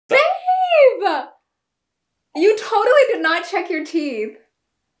You totally did not check your teeth.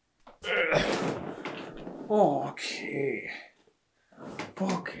 Okay.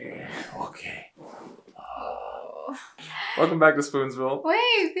 Welcome back to Spoonsville.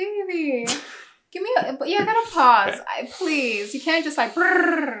 Wait, baby. Give me a... Yeah, I gotta pause. Okay. Please. You can't just like...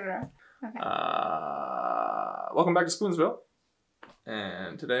 Brrr. Okay. Welcome back to Spoonsville.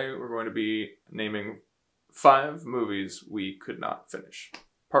 And today we're going to be naming 5 movies we could not finish.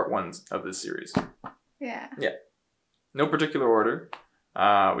 Part 1 of this series. Yeah. Yeah. No particular order.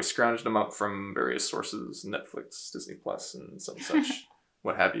 We scrounged them up from various sources, Netflix, Disney Plus, and some such,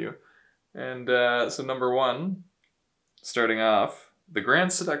 what have you. And so number 1, starting off, The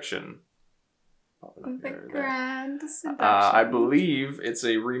Grand Seduction. The Grand Seduction. I believe it's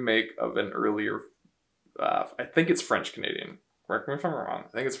a remake of an earlier, I think it's French-Canadian. Correct me if I'm wrong. I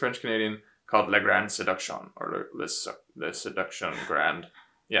think it's French-Canadian called Le Grand Seduction, or Le Seduction Grand.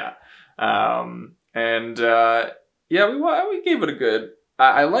 Yeah. Yeah, we gave it a good...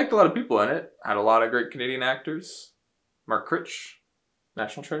 I liked a lot of people in it. Had a lot of great Canadian actors. Mark Critch,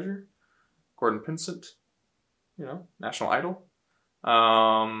 National Treasure. Gordon Pinsent, you know, National Idol.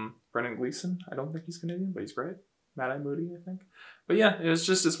 Brendan Gleeson, I don't think he's Canadian, but he's great. Mad-Eye Moody, I think. But yeah,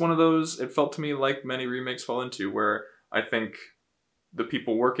 it's one of those, it felt to me like many remakes fall into, where I think the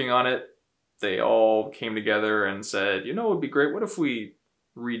people working on it, they all came together and said, you know, it would be great, what if we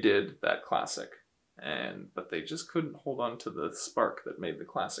redid that classic? But they just couldn't hold on to the spark that made the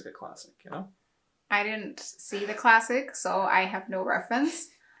classic a classic, you know? I didn't see the classic, so I have no reference.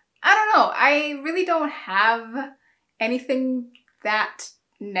 I don't know. I really don't have anything that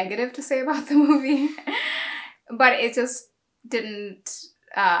negative to say about the movie. But it just didn't...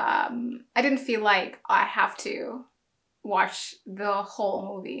 I didn't feel like I have to watch the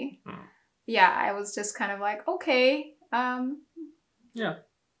whole movie. Yeah, I was just kind of like, okay. Yeah.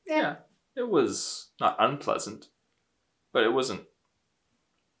 It was not unpleasant, but it wasn't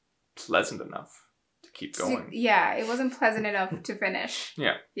pleasant enough to keep going. Yeah, it wasn't pleasant enough to finish.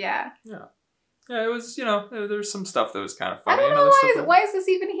 Yeah, it was, you know, there's some stuff that was kind of funny. I don't know why is this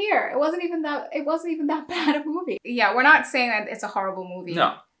even here? It wasn't even that bad of a movie. Yeah, we're not saying that it's a horrible movie.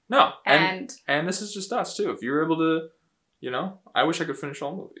 No. And this is just us too. If you were able to, you know, I wish I could finish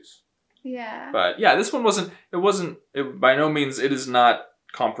all movies. Yeah. But yeah, this one wasn't by no means, it is not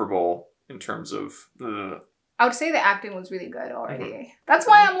comparable in terms of the... I would say the acting was really good already. Mm-hmm. That's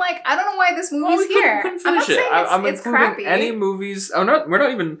why I'm like, I don't know why this movie's here. Couldn't finish it. I'm it's crappy. Any movies... we're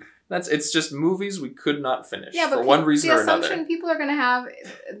not even... It's just movies we could not finish for one reason or another. People are going to have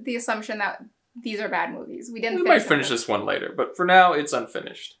the assumption that these are bad movies. We might finish this one later, but for now, it's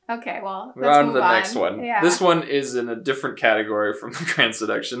unfinished. Okay, well, let's move on to the next one. Yeah. This one is in a different category from The Grand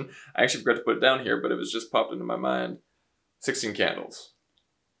Seduction. I actually forgot to put it down here, but it was just popped into my mind. 16 Candles.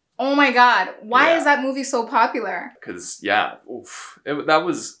 Oh my god, why is that movie so popular? Because, that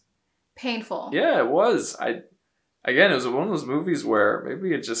was... painful. Yeah, it was. Again, it was one of those movies where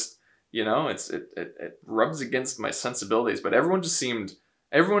maybe it just, you know, it rubs against my sensibilities, but everyone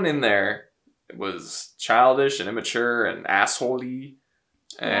in there was childish and immature and assholey,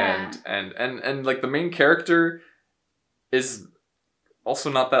 and like the main character is also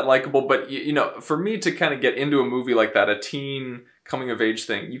not that likable, but you know, for me to kind of get into a movie like that, a teen coming of age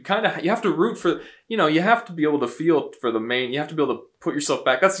thing, you have to root for, you know, you have to be able to feel for the main, you have to be able to put yourself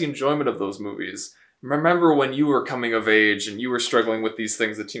back. That's the enjoyment of those movies. Remember when you were coming of age and you were struggling with these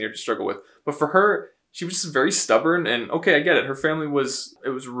things that teenagers struggle with. But for her, she was just very stubborn, and okay, I get it. Her family it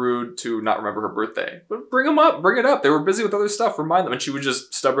was rude to not remember her birthday. But bring it up. They were busy with other stuff, remind them. And she would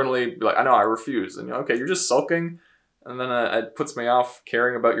just stubbornly be like, I know, I refuse. And okay, you're just sulking. And then it puts me off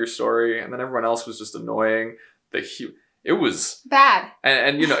caring about your story. And then everyone else was just annoying. It was bad.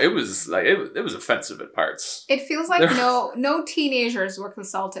 And you know, it was like, it was offensive at parts. It feels like no teenagers were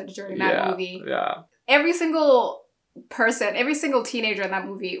consulted during that movie. Yeah. Every single person, every single teenager in that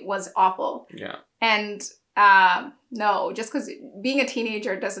movie was awful. Yeah. And no, just because being a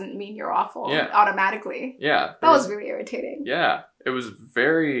teenager doesn't mean you're awful automatically. Yeah. That was really irritating. Yeah. It was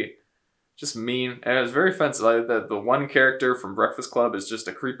very just mean. And it was very offensive. Like the one character from Breakfast Club is just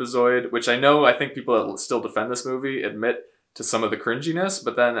a creepazoid, which I think people that still defend this movie admit to some of the cringiness,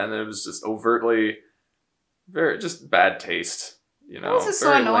 but then it was just overtly very just bad taste. You know, this is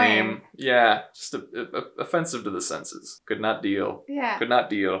so annoying. Lame. Yeah, just offensive to the senses. Could not deal. Yeah. Could not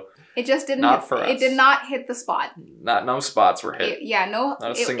deal. It just didn't it did not hit the spot. No spots were hit.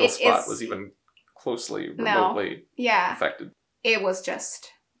 Not a single spot was even closely remotely affected. It was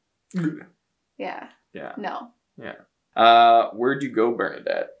just Yeah. No. Yeah. Where'd you go,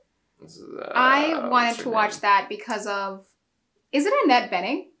 Bernadette? I wanted to watch that because of... Is it Annette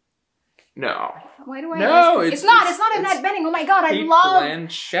Bening? No. Why do I? No, it's not Annette Bening. Oh my god, I love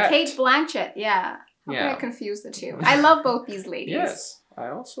Blanchett. Kate Blanchett. Yeah. How can I confuse the two? I love both these ladies. Yes, I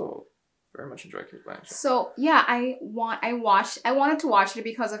also very much enjoy Kate Blanchett. So yeah, I wanted to watch it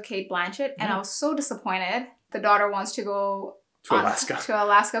because of Kate Blanchett, and I was so disappointed. The daughter wants to go to Alaska. To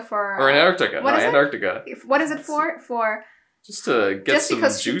Alaska for or Antarctica. Antarctica. What is it for? Just to get some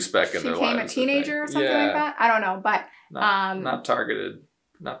juice back in their lives. She became a teenager or something like that. I don't know, but not targeted.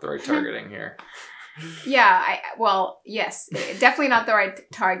 Not the right targeting here. Yeah, yes, definitely not the right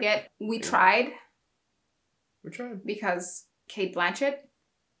target. We tried. Because Kate Blanchett,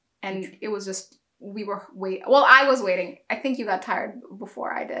 and it was just, I was waiting. I think you got tired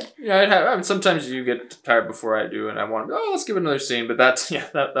before I did. Yeah, sometimes you get tired before I do, and I want to let's give it another scene, but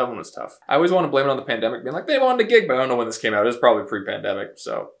that one was tough. I always want to blame it on the pandemic, being like, they wanted a gig, but I don't know when this came out. It was probably pre-pandemic,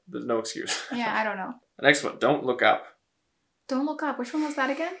 so there's no excuse. Yeah, I don't know. The next one, Don't Look Up. Don't Look Up. Which one was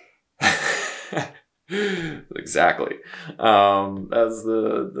that again? Exactly. As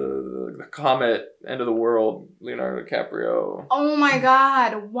the comet, end of the world, Leonardo DiCaprio. Oh my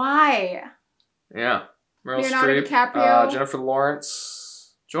god, why? Yeah. Meryl Leonardo Streep, DiCaprio. Jennifer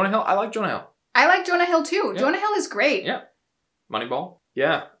Lawrence. Jonah Hill. I like Jonah Hill. I like Jonah Hill too. Yeah. Jonah Hill is great. Yeah. Moneyball.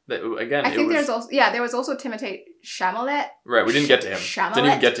 Yeah. Again, I think there was also Timothée Chalamet. Right, we didn't get to him. Didn't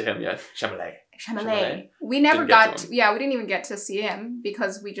even get to him yet. Chalamet. We never got we didn't even get to see him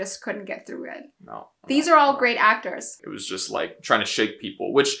because we just couldn't get through it. No. These are all great actors. It was just like trying to shake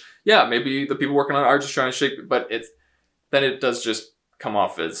people, which, yeah, maybe the people working on it are just trying to shake, but then it does just come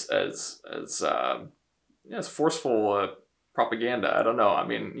off as forceful propaganda. I don't know. I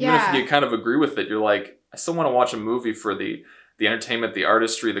mean, even if you kind of agree with it, you're like, I still want to watch a movie for the entertainment, the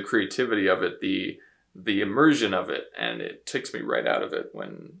artistry, the creativity of it, the immersion of it, and it takes me right out of it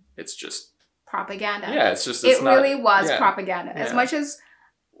when it's just propaganda. Yeah, it's really was propaganda. Yeah. As much as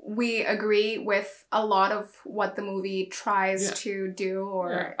we agree with a lot of what the movie tries to do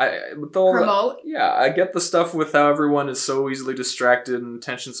or promote. I get the stuff with how everyone is so easily distracted and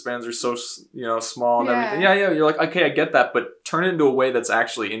attention spans are so small and everything. Yeah, you're like, okay, I get that, but turn it into a way that's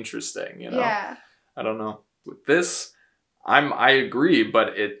actually interesting. Yeah. I don't know. With this, I agree,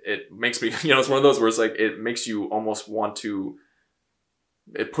 but it makes me, it's one of those where it's like, it makes you almost want to,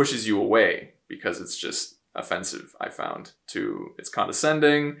 it pushes you away because it's just offensive, I found. It's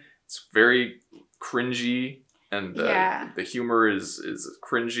condescending, it's very cringy, and the humor is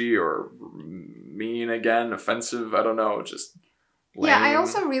cringy or mean again, offensive, I don't know, just lame. Yeah, I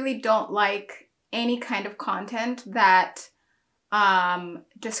also really don't like any kind of content that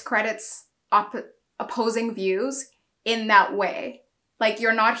discredits opposing views in that way. Like,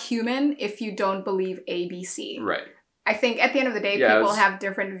 you're not human if you don't believe ABC. Right. I think at the end of the day, people have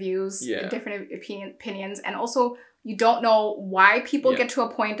different views, different opinions, and also you don't know why people get to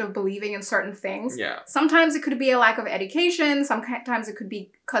a point of believing in certain things. Yeah. Sometimes it could be a lack of education. Sometimes it could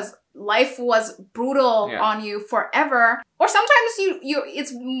be because life was brutal on you forever. Or sometimes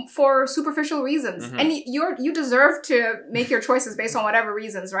it's for superficial reasons. Mm-hmm. And you deserve to make your choices based on whatever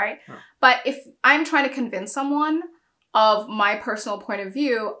reasons, right? Huh. But if I'm trying to convince someone of my personal point of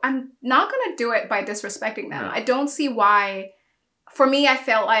view, I'm not going to do it by disrespecting them. I don't see why. For me, I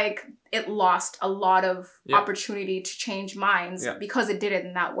felt like it lost a lot of opportunity to change minds because it did it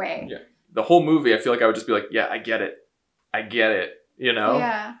in that way. Yeah. The whole movie, I feel like I would just be like, yeah, I get it.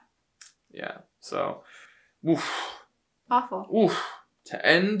 Yeah. Yeah. So, oof. Awful. Oof. To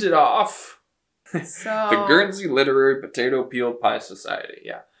end it off, so the Guernsey Literary Potato Peel Pie Society.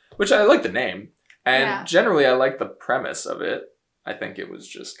 Yeah. Which I like the name. And generally, I like the premise of it. I think it was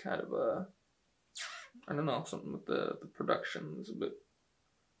just kind of I don't know, something with the production was a bit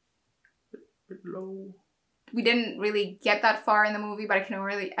low. We didn't really get that far in the movie, but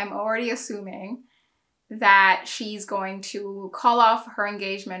I'm already assuming that she's going to call off her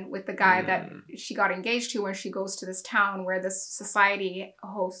engagement with the guy that she got engaged to when she goes to this town where this society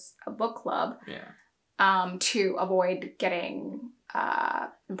hosts a book club to avoid getting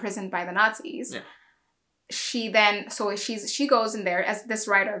imprisoned by the Nazis. Yeah. She goes in there, as this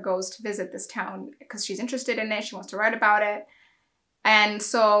writer goes to visit this town because she's interested in it. She wants to write about it. And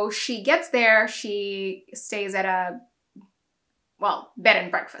so she gets there. She stays at a bed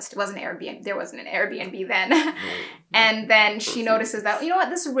and breakfast. It wasn't Airbnb. There wasn't an Airbnb then. And then she notices that,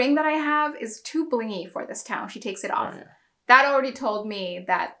 this ring that I have is too blingy for this town. She takes it off. Oh, yeah. That already told me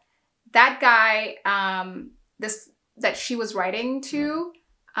that guy, that she was writing to,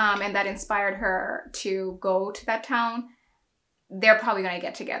 and that inspired her to go to that town, they're probably going to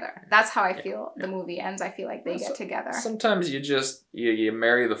get together. That's how I feel the movie ends. I feel like they get together. Sometimes you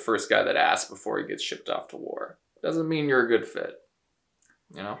marry the first guy that asks before he gets shipped off to war. Doesn't mean you're a good fit.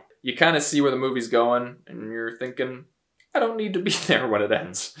 You know, you kind of see where the movie's going, and you're thinking, I don't need to be there when it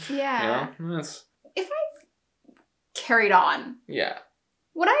ends. Yeah. You know? If I carried on, yeah,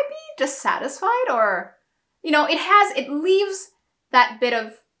 would I be dissatisfied, or, you know, it leaves that bit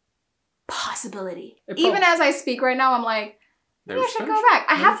of possibility. Even as I speak right now, I'm like, maybe I should go back.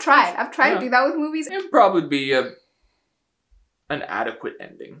 I've tried to do that with movies. It'd probably be an adequate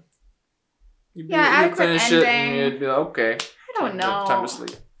ending. You'd adequate finish ending. It and you'd be like, okay. I don't know. Time to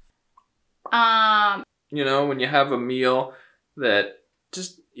sleep. You know, when you have a meal that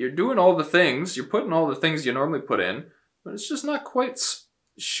just, you're doing all the things, you're putting all the things you normally put in, but it's just not quite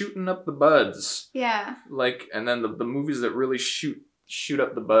shooting up the buds. Yeah. Like, and then the movies that really shoot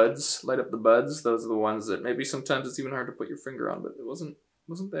up the buds, light up the buds, those are the ones that maybe sometimes it's even hard to put your finger on, but it wasn't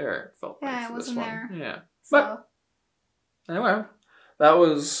there. It felt like for this one. Yeah. So. But anyway, that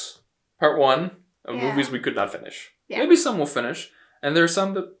was part 1 of movies we could not finish. Yeah. Maybe some will finish, and there are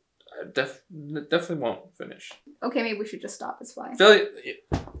some that definitely won't finish. Okay, maybe we should just stop. It's fine. Okay,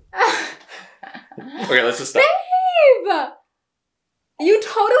 let's just stop. Babe! You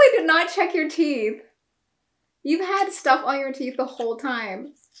totally did not check your teeth. You've had stuff on your teeth the whole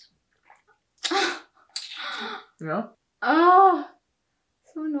time. Yeah? Oh,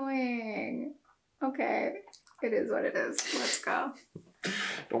 so annoying. Okay, it is what it is. Let's go.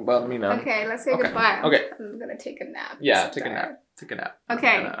 Don't bother me now. Okay, let's say goodbye. Okay. I'm gonna take a nap. Yeah, take a nap. Take a nap.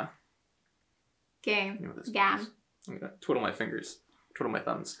 Okay. Game. I'm gonna twiddle my fingers. Twiddle my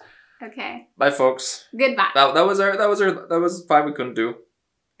thumbs. Okay. Bye, folks. Goodbye. That was 5 we couldn't do.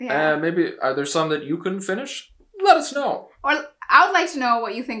 Yeah. Maybe are there some that you couldn't finish? Let us know. Or I would like to know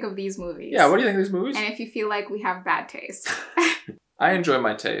what you think of these movies. Yeah, what do you think of these movies? And if you feel like we have bad taste. I enjoy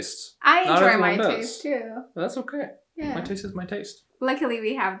my taste. I enjoy my taste too. That's okay. Yeah. My taste is my taste. Luckily,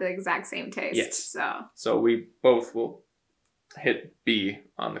 we have the exact same taste. Yes. So we both will hit B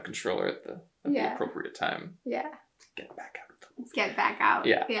on the controller at the appropriate time. Yeah. Get back out. Get back out.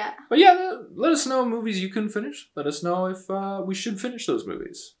 Yeah. Yeah. But yeah, let us know movies you couldn't finish. Let us know if we should finish those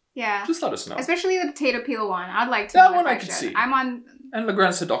movies. Yeah. Just let us know. Especially the potato peel one. I'd like to. That one I could see. I'm on. And Le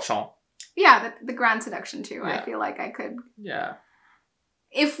Grand Seduction. Yeah, the Grand Seduction too. Yeah. I feel like I could. Yeah.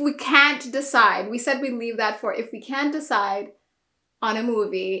 If we can't decide, we said we'd leave that for if we can't decide on a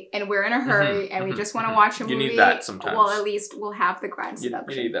movie and we're in a hurry and we just want to watch a movie. You need that sometimes. Well, at least we'll have the Grand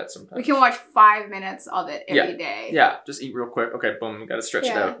Seduction. You need that sometimes. We can watch 5 minutes of it every day. Yeah, just eat real quick. Okay, boom, we gotta stretch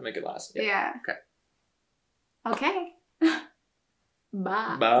it out, make it last. Yeah. Okay.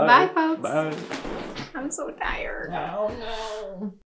 Bye. Bye. Bye, folks. Bye. I'm so tired. Oh, no.